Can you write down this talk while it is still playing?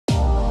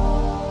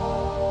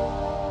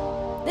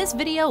This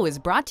video is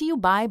brought to you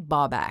by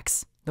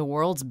Bobbax, the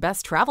world's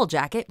best travel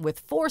jacket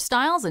with 4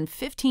 styles and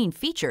 15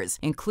 features,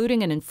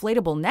 including an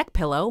inflatable neck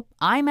pillow,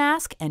 eye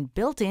mask, and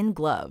built-in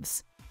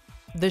gloves.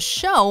 The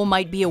show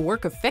might be a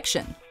work of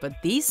fiction,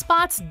 but these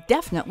spots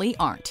definitely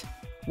aren't.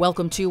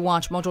 Welcome to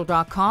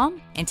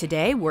WatchMojo.com, and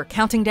today we're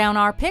counting down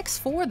our picks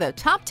for the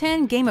top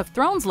 10 Game of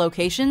Thrones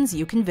locations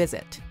you can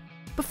visit.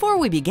 Before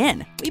we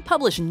begin, we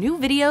publish new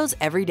videos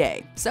every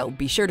day, so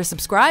be sure to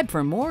subscribe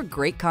for more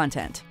great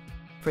content.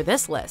 For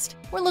this list,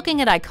 we're looking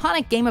at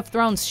iconic Game of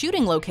Thrones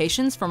shooting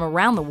locations from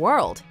around the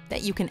world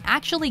that you can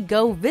actually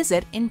go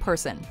visit in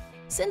person.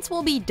 Since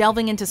we'll be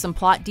delving into some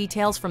plot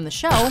details from the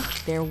show,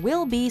 there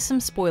will be some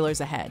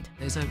spoilers ahead.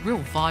 There's a real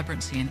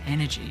vibrancy and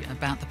energy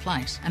about the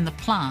place, and the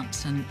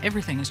plants and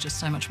everything is just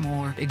so much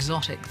more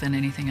exotic than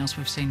anything else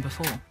we've seen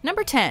before.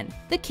 Number 10.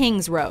 The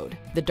Kingsroad,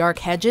 the Dark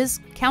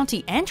Hedges,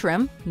 County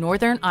Antrim,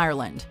 Northern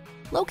Ireland.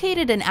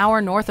 Located an hour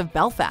north of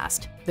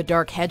Belfast, the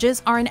Dark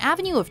Hedges are an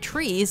avenue of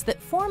trees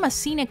that form a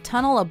scenic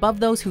tunnel above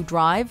those who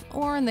drive,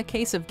 or in the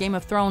case of Game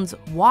of Thrones,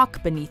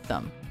 walk beneath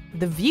them.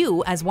 The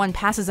view as one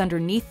passes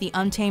underneath the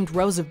untamed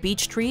rows of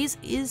beech trees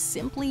is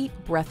simply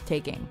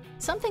breathtaking,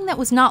 something that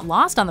was not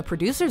lost on the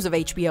producers of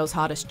HBO's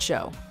hottest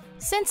show.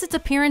 Since its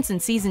appearance in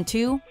Season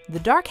 2, the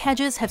Dark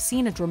Hedges have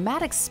seen a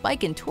dramatic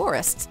spike in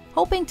tourists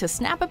hoping to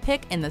snap a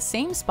pic in the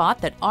same spot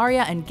that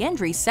Arya and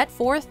Gendry set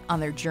forth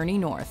on their journey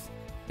north.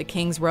 The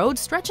Kingsroad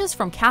stretches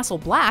from Castle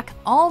Black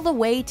all the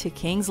way to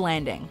King's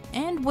Landing,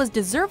 and was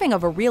deserving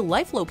of a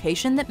real-life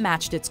location that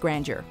matched its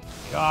grandeur.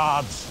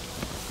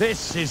 Gods,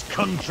 this is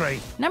country.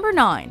 Number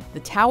 9. The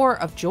Tower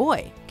of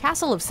Joy,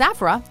 Castle of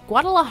Safra,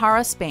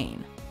 Guadalajara,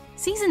 Spain.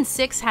 Season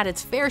 6 had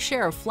its fair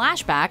share of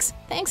flashbacks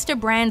thanks to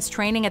Bran's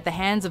training at the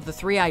hands of the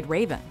Three-Eyed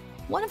Raven.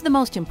 One of the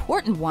most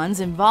important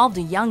ones involved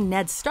a young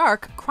Ned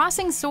Stark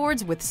crossing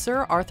swords with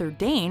Sir Arthur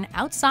Dayne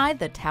outside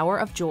the Tower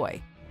of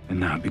Joy. And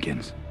now it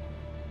begins.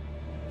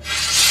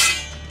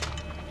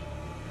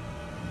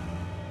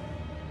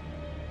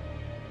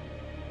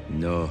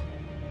 No.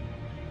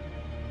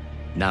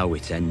 Now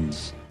it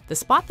ends. The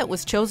spot that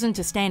was chosen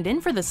to stand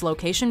in for this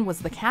location was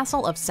the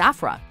Castle of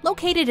Safra,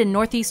 located in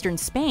northeastern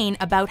Spain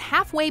about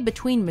halfway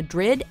between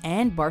Madrid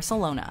and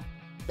Barcelona.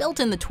 Built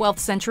in the 12th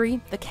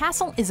century, the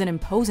castle is an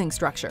imposing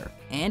structure,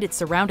 and its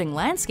surrounding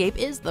landscape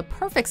is the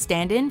perfect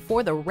stand-in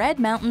for the Red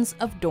Mountains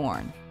of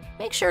Dorne.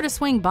 Make sure to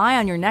swing by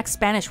on your next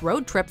Spanish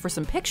road trip for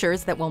some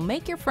pictures that will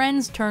make your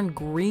friends turn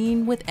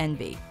green with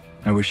envy.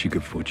 I wish you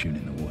good fortune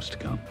in the wars to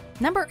come.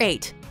 Number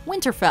 8.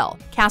 Winterfell,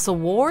 Castle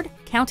Ward,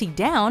 County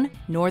Down,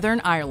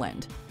 Northern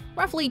Ireland.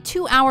 Roughly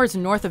 2 hours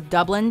north of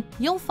Dublin,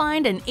 you'll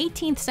find an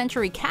 18th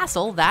century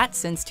castle that,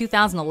 since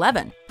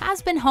 2011,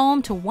 has been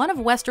home to one of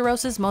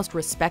Westeros' most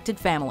respected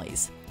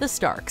families, the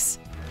Starks.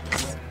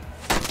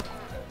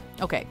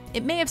 Okay,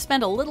 it may have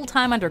spent a little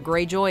time under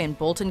Greyjoy and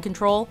Bolton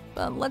control,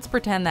 but let's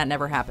pretend that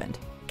never happened.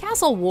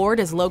 Castle Ward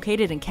is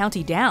located in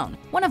County Down,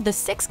 one of the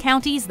 6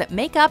 counties that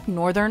make up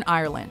Northern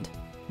Ireland.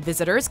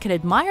 Visitors can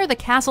admire the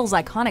castle's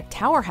iconic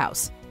tower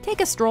house,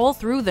 take a stroll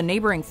through the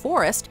neighboring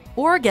forest,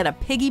 or get a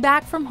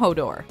piggyback from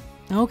Hodor.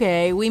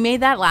 Okay, we made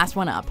that last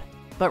one up.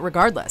 But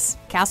regardless,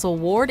 Castle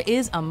Ward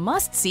is a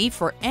must-see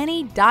for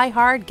any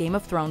die-hard Game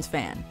of Thrones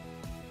fan.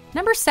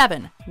 Number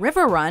 7.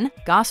 Riverrun,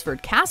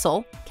 Gosford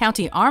Castle,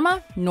 County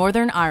Armagh,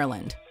 Northern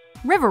Ireland.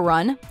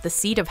 Riverrun, the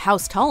seat of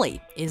House Tully,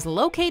 is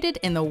located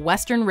in the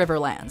Western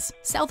Riverlands,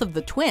 south of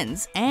the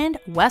Twins and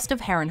west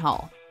of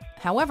Harrenhal.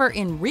 However,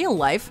 in real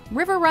life,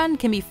 Riverrun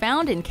can be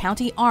found in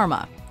County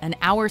Armagh, an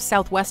hour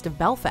southwest of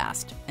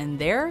Belfast, and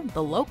there,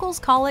 the locals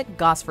call it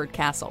Gosford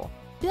Castle.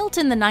 Built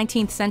in the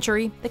 19th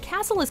century, the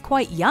castle is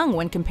quite young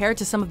when compared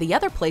to some of the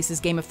other places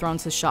Game of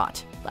Thrones has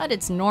shot, but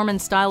its Norman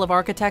style of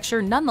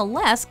architecture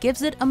nonetheless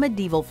gives it a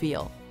medieval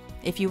feel.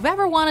 If you've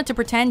ever wanted to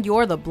pretend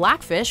you're the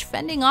Blackfish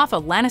fending off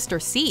a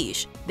Lannister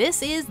siege,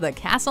 this is the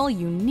castle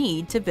you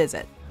need to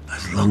visit.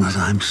 As long as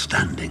I'm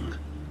standing,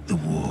 the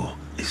war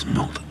is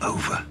not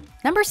over.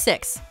 Number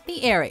 6.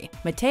 The Eyrie,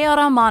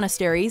 Meteora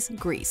Monasteries,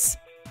 Greece.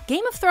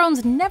 Game of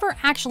Thrones never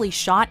actually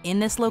shot in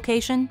this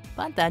location,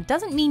 but that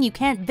doesn't mean you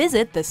can't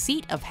visit the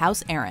seat of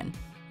House Arryn.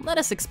 Let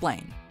us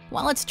explain.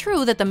 While it's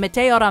true that the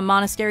Meteora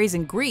monasteries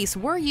in Greece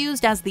were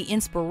used as the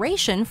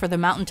inspiration for the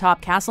mountaintop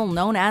castle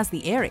known as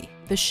the Eyrie,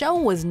 the show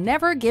was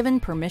never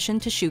given permission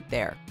to shoot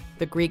there.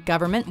 The Greek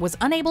government was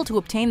unable to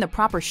obtain the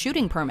proper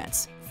shooting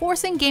permits,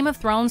 forcing Game of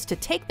Thrones to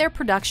take their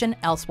production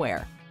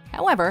elsewhere.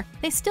 However,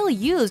 they still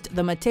used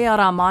the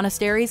Meteora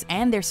monasteries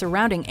and their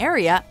surrounding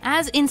area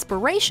as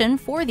inspiration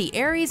for the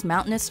Eyrie's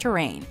mountainous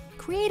terrain,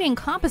 creating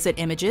composite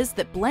images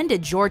that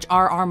blended George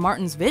R.R.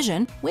 Martin's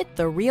vision with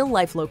the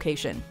real-life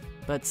location.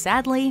 But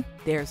sadly,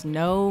 there's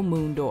no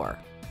moon door.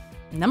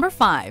 Number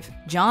 5.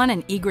 Jon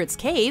and Ygritte's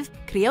Cave,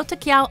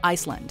 Kriotakjau,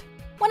 Iceland.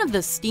 One of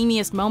the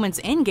steamiest moments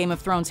in Game of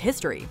Thrones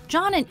history,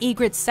 Jon and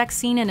Ygritte's sex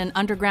scene in an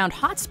underground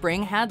hot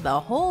spring had the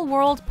whole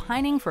world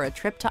pining for a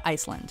trip to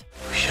Iceland.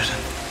 We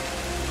shouldn't.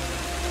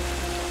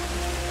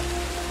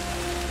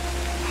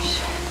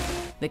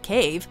 The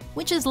cave,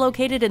 which is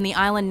located in the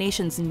island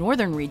nation's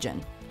northern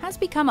region, has has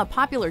become a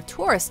popular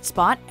tourist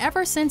spot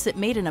ever since it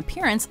made an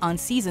appearance on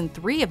Season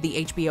 3 of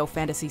the HBO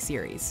fantasy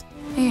series.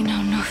 You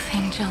know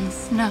nothing, Jon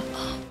Snow.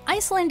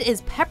 Iceland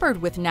is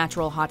peppered with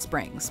natural hot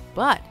springs,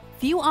 but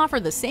few offer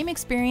the same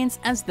experience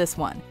as this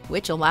one,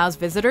 which allows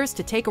visitors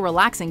to take a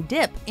relaxing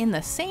dip in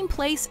the same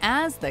place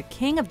as the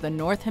King of the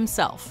North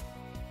himself.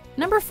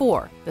 Number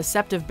 4. The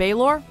Sept of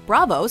Baelor,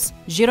 Braavos,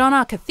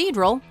 Girona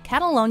Cathedral,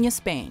 Catalonia,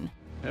 Spain.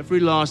 Every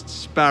last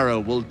sparrow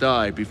will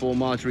die before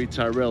Marjorie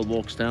Tyrell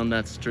walks down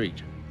that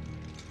street.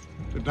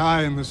 To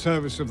die in the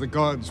service of the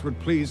gods would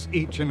please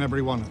each and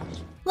every one of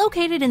us.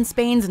 Located in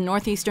Spain's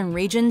northeastern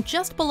region,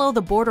 just below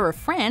the border of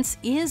France,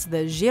 is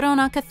the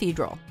Girona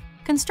Cathedral.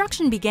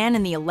 Construction began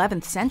in the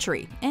 11th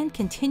century and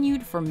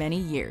continued for many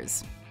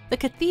years. The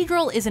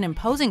cathedral is an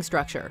imposing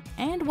structure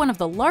and one of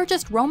the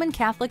largest Roman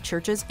Catholic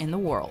churches in the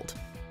world.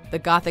 The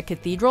Gothic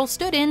cathedral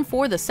stood in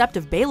for the Sept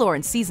of Baelor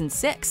in Season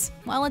 6,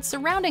 while its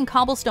surrounding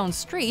cobblestone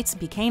streets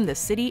became the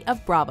city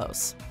of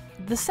Braavos.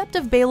 The Sept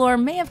of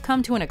Baelor may have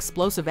come to an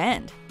explosive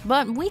end,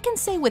 but we can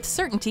say with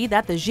certainty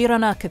that the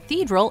Girona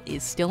Cathedral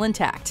is still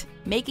intact,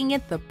 making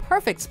it the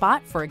perfect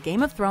spot for a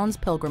Game of Thrones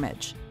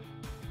pilgrimage.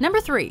 Number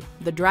 3.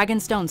 The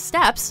Dragonstone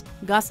Steps,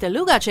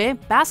 Gaztelugatxe,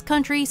 Basque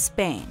Country,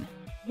 Spain.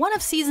 One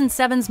of Season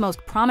 7's most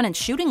prominent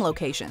shooting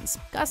locations,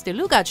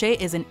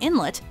 Gaztelugatxe is an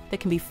inlet that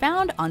can be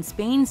found on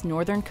Spain's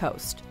northern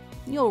coast.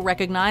 You'll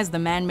recognize the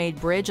man-made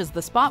bridge as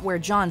the spot where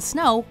Jon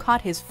Snow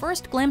caught his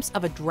first glimpse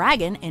of a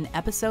dragon in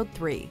Episode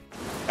 3.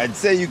 I'd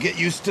say you get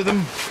used to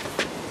them,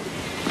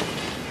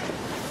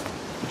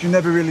 but you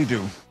never really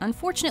do.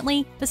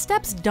 Unfortunately, the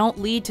steps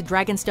don't lead to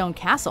Dragonstone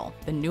Castle,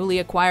 the newly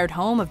acquired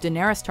home of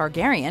Daenerys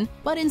Targaryen,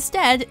 but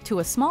instead to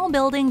a small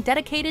building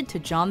dedicated to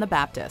John the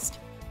Baptist.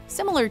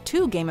 Similar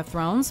to Game of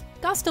Thrones,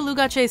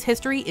 Gaztelugatxe's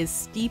history is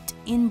steeped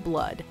in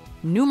blood.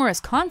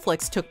 Numerous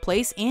conflicts took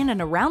place in and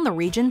around the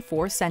region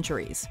for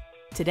centuries.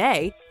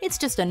 Today, it's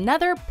just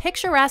another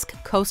picturesque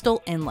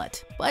coastal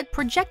inlet, but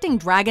projecting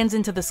dragons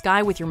into the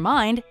sky with your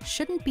mind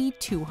shouldn't be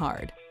too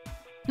hard.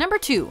 Number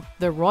 2.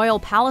 The Royal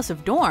Palace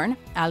of Dorne,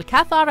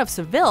 Alcázar of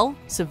Seville,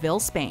 Seville,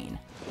 Spain.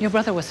 Your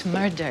brother was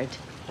murdered.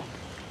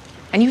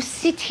 And you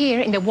sit here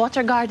in the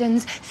water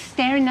gardens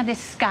staring at the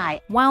sky.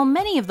 While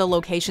many of the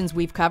locations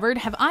we've covered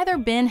have either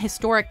been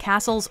historic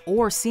castles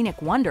or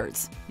scenic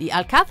wonders, the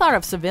Alcázar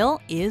of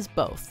Seville is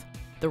both.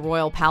 The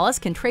royal palace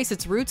can trace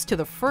its roots to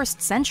the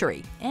 1st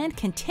century and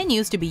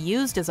continues to be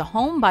used as a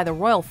home by the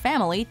royal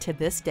family to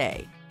this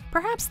day.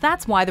 Perhaps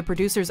that's why the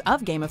producers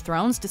of Game of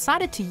Thrones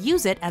decided to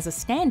use it as a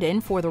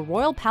stand-in for the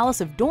Royal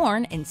Palace of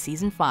Dorne in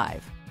Season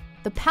 5.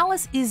 The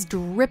palace is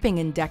dripping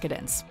in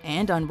decadence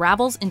and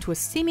unravels into a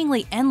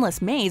seemingly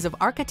endless maze of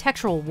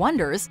architectural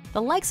wonders,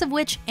 the likes of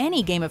which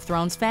any Game of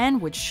Thrones fan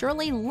would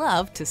surely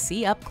love to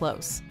see up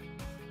close.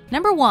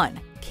 Number 1.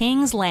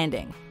 King's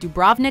Landing,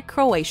 Dubrovnik,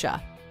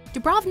 Croatia.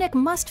 Dubrovnik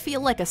must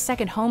feel like a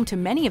second home to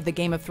many of the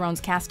Game of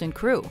Thrones cast and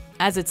crew,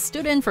 as it's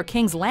stood in for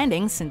King's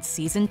Landing since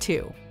Season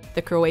 2.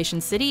 The Croatian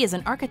city is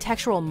an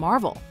architectural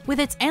marvel, with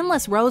its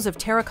endless rows of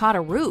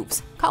terracotta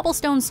roofs,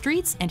 cobblestone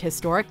streets, and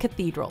historic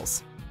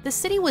cathedrals. The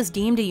city was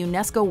deemed a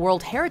UNESCO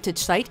World Heritage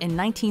Site in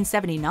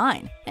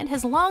 1979 and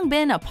has long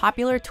been a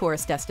popular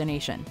tourist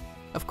destination.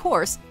 Of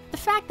course, the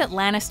fact that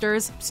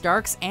Lannisters,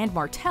 Starks, and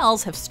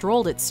Martells have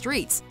strolled its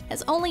streets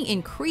has only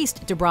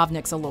increased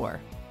Dubrovnik's allure.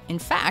 In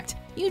fact,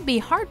 you'd be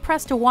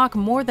hard-pressed to walk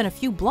more than a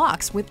few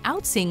blocks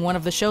without seeing one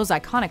of the show's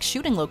iconic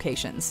shooting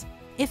locations.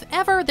 If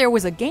ever there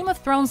was a Game of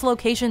Thrones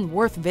location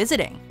worth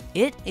visiting,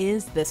 it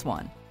is this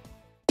one.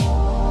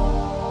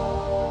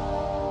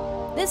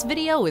 This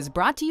video is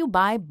brought to you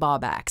by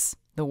Baubax,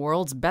 the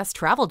world's best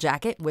travel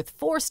jacket with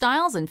 4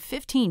 styles and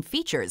 15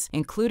 features,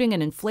 including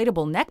an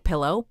inflatable neck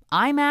pillow,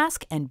 eye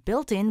mask, and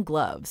built-in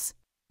gloves.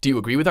 Do you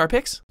agree with our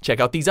picks? Check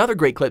out these other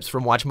great clips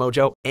from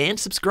WatchMojo and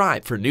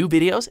subscribe for new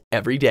videos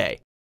every day.